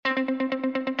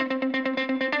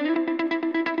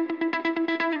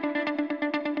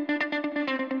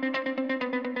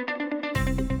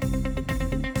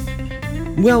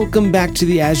Welcome back to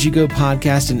the As You Go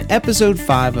podcast and episode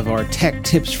 5 of our Tech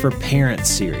Tips for Parents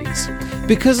series.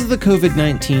 Because of the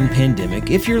COVID-19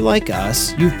 pandemic, if you're like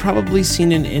us, you've probably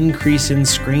seen an increase in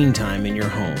screen time in your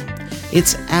home.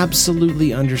 It's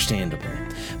absolutely understandable,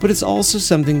 but it's also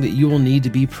something that you will need to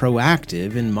be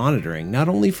proactive in monitoring, not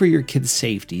only for your kids'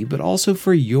 safety, but also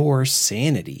for your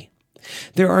sanity.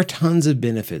 There are tons of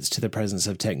benefits to the presence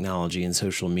of technology and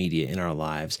social media in our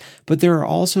lives, but there are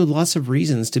also lots of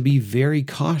reasons to be very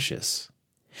cautious.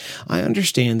 I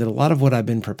understand that a lot of what I've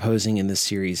been proposing in this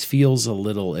series feels a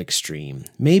little extreme,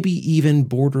 maybe even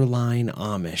borderline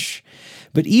Amish.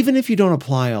 But even if you don't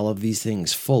apply all of these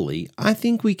things fully, I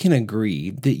think we can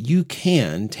agree that you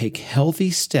can take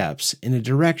healthy steps in a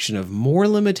direction of more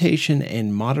limitation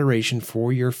and moderation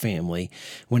for your family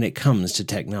when it comes to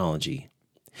technology.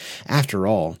 After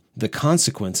all, the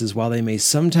consequences, while they may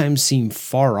sometimes seem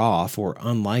far off or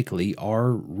unlikely,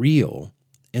 are real,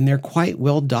 and they're quite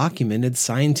well documented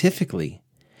scientifically.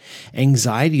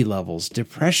 Anxiety levels,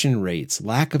 depression rates,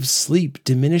 lack of sleep,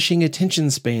 diminishing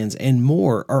attention spans, and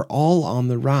more are all on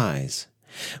the rise,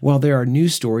 while there are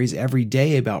news stories every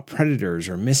day about predators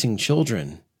or missing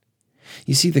children.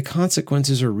 You see, the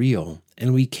consequences are real,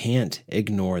 and we can't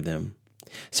ignore them.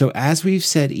 So as we've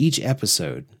said each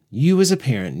episode, you as a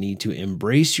parent need to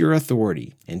embrace your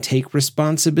authority and take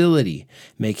responsibility,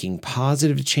 making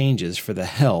positive changes for the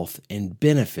health and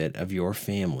benefit of your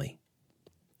family.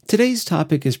 Today's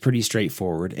topic is pretty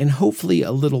straightforward and hopefully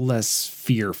a little less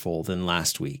fearful than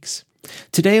last week's.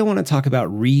 Today I want to talk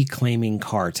about reclaiming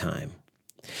car time.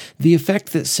 The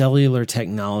effect that cellular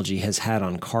technology has had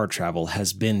on car travel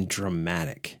has been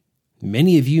dramatic.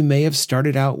 Many of you may have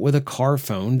started out with a car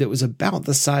phone that was about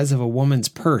the size of a woman's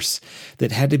purse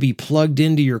that had to be plugged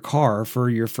into your car for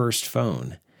your first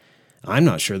phone. I'm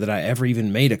not sure that I ever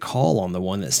even made a call on the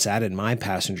one that sat in my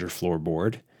passenger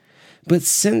floorboard. But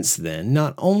since then,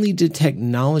 not only did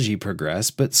technology progress,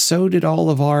 but so did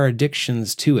all of our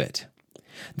addictions to it.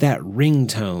 That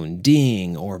ringtone,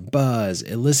 ding, or buzz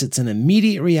elicits an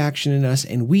immediate reaction in us,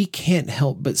 and we can't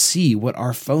help but see what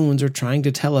our phones are trying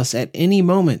to tell us at any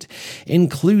moment,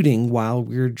 including while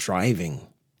we're driving.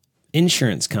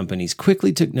 Insurance companies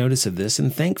quickly took notice of this,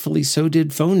 and thankfully so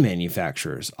did phone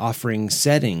manufacturers, offering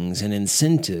settings and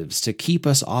incentives to keep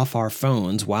us off our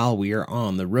phones while we are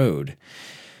on the road.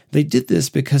 They did this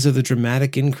because of the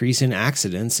dramatic increase in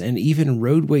accidents and even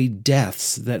roadway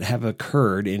deaths that have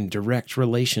occurred in direct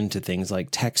relation to things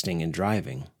like texting and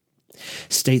driving.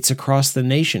 States across the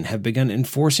nation have begun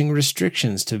enforcing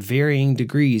restrictions to varying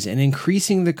degrees and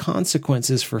increasing the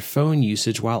consequences for phone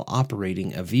usage while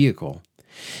operating a vehicle.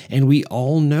 And we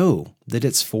all know that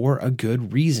it's for a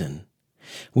good reason.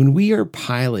 When we are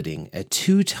piloting a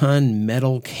 2-ton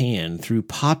metal can through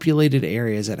populated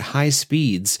areas at high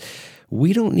speeds,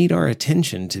 we don't need our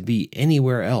attention to be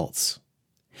anywhere else.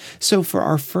 So for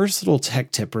our first little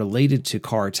tech tip related to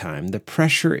car time, the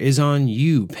pressure is on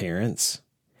you, parents.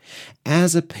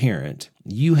 As a parent,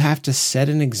 you have to set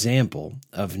an example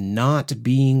of not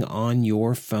being on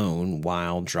your phone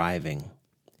while driving.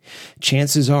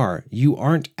 Chances are you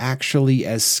aren't actually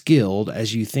as skilled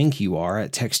as you think you are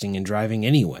at texting and driving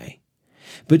anyway.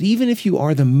 But even if you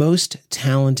are the most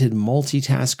talented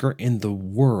multitasker in the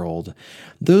world,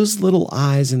 those little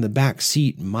eyes in the back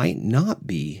seat might not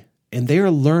be, and they are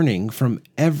learning from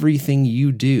everything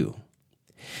you do.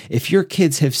 If your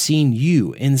kids have seen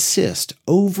you insist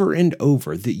over and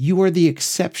over that you are the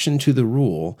exception to the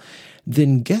rule,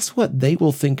 then guess what they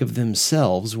will think of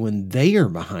themselves when they are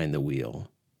behind the wheel?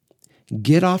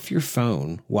 Get off your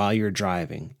phone while you're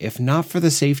driving. If not for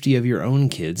the safety of your own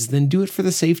kids, then do it for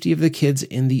the safety of the kids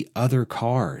in the other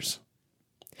cars.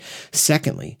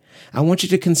 Secondly, I want you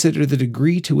to consider the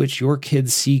degree to which your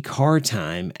kids see car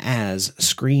time as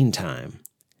screen time.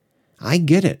 I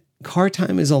get it. Car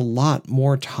time is a lot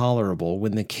more tolerable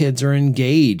when the kids are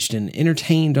engaged and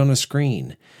entertained on a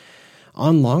screen.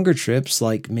 On longer trips,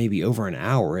 like maybe over an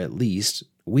hour at least,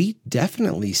 we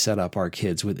definitely set up our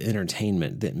kids with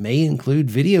entertainment that may include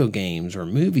video games or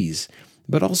movies,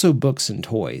 but also books and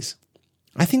toys.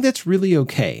 I think that's really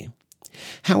okay.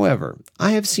 However,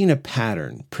 I have seen a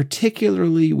pattern,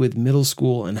 particularly with middle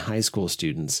school and high school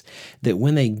students, that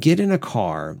when they get in a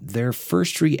car, their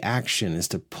first reaction is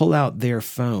to pull out their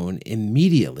phone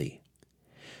immediately.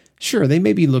 Sure, they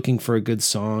may be looking for a good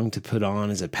song to put on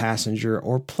as a passenger,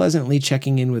 or pleasantly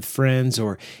checking in with friends,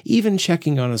 or even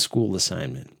checking on a school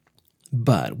assignment.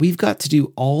 But we've got to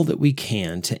do all that we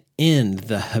can to end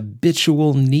the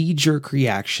habitual knee-jerk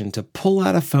reaction to pull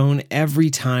out a phone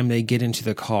every time they get into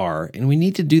the car, and we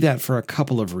need to do that for a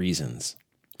couple of reasons.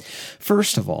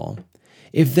 First of all,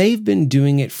 if they've been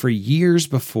doing it for years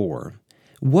before,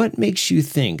 What makes you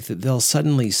think that they'll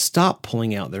suddenly stop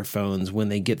pulling out their phones when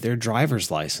they get their driver's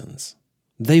license?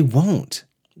 They won't.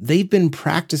 They've been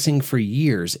practicing for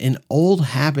years, and old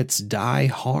habits die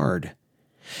hard.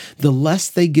 The less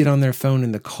they get on their phone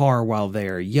in the car while they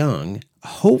are young,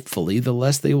 hopefully the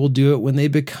less they will do it when they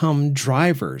become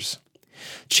drivers.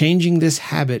 Changing this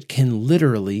habit can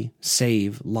literally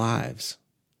save lives.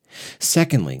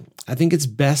 Secondly, I think it's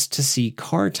best to see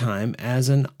car time as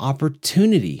an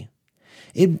opportunity.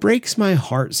 It breaks my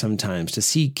heart sometimes to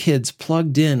see kids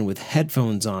plugged in with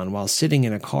headphones on while sitting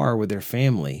in a car with their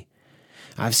family.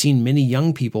 I've seen many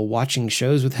young people watching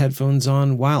shows with headphones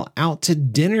on while out to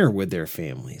dinner with their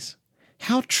families.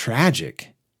 How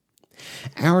tragic.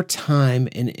 Our time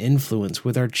and influence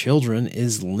with our children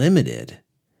is limited.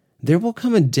 There will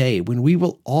come a day when we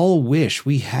will all wish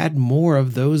we had more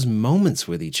of those moments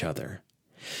with each other.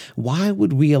 Why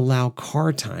would we allow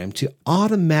car time to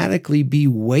automatically be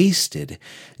wasted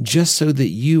just so that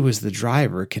you as the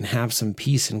driver can have some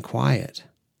peace and quiet?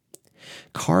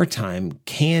 Car time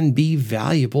can be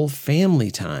valuable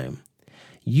family time.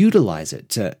 Utilize it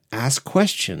to ask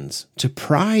questions, to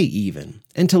pry even,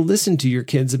 and to listen to your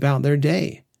kids about their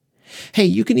day. Hey,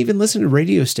 you can even listen to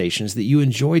radio stations that you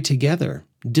enjoy together.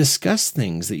 Discuss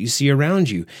things that you see around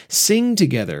you. Sing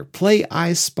together. Play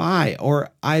I Spy. Or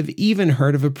I've even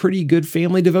heard of a pretty good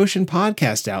family devotion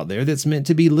podcast out there that's meant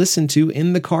to be listened to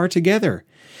in the car together.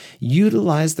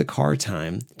 Utilize the car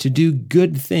time to do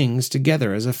good things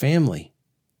together as a family.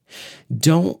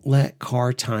 Don't let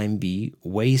car time be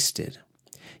wasted.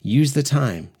 Use the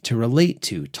time to relate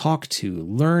to, talk to,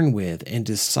 learn with, and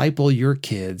disciple your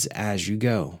kids as you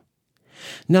go.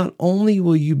 Not only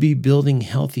will you be building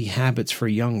healthy habits for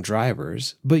young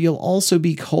drivers, but you'll also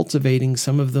be cultivating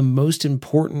some of the most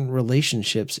important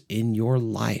relationships in your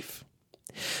life.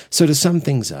 So to sum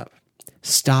things up,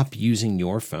 stop using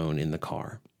your phone in the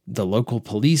car. The local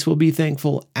police will be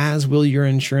thankful, as will your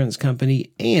insurance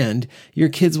company, and your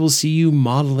kids will see you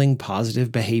modeling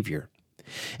positive behavior.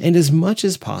 And as much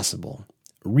as possible,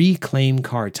 reclaim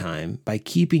car time by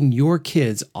keeping your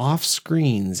kids off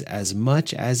screens as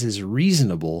much as is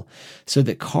reasonable so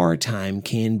that car time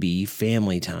can be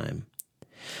family time.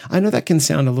 I know that can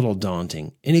sound a little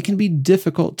daunting, and it can be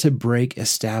difficult to break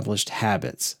established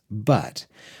habits, but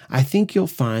I think you'll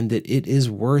find that it is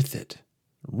worth it.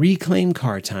 Reclaim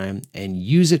car time and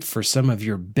use it for some of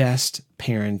your best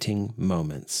parenting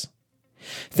moments.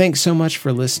 Thanks so much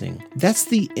for listening. That's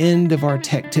the end of our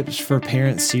Tech Tips for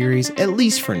Parents series, at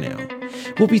least for now.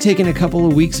 We'll be taking a couple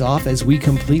of weeks off as we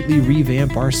completely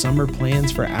revamp our summer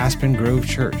plans for Aspen Grove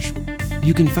Church.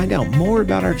 You can find out more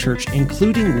about our church,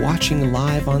 including watching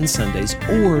live on Sundays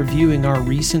or viewing our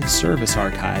recent service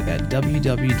archive at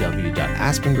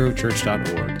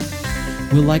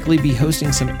www.aspengrovechurch.org. We'll likely be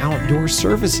hosting some outdoor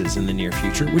services in the near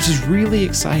future, which is really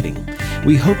exciting.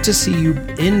 We hope to see you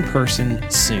in person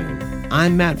soon.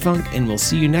 I'm Matt Funk, and we'll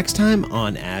see you next time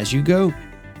on As You Go.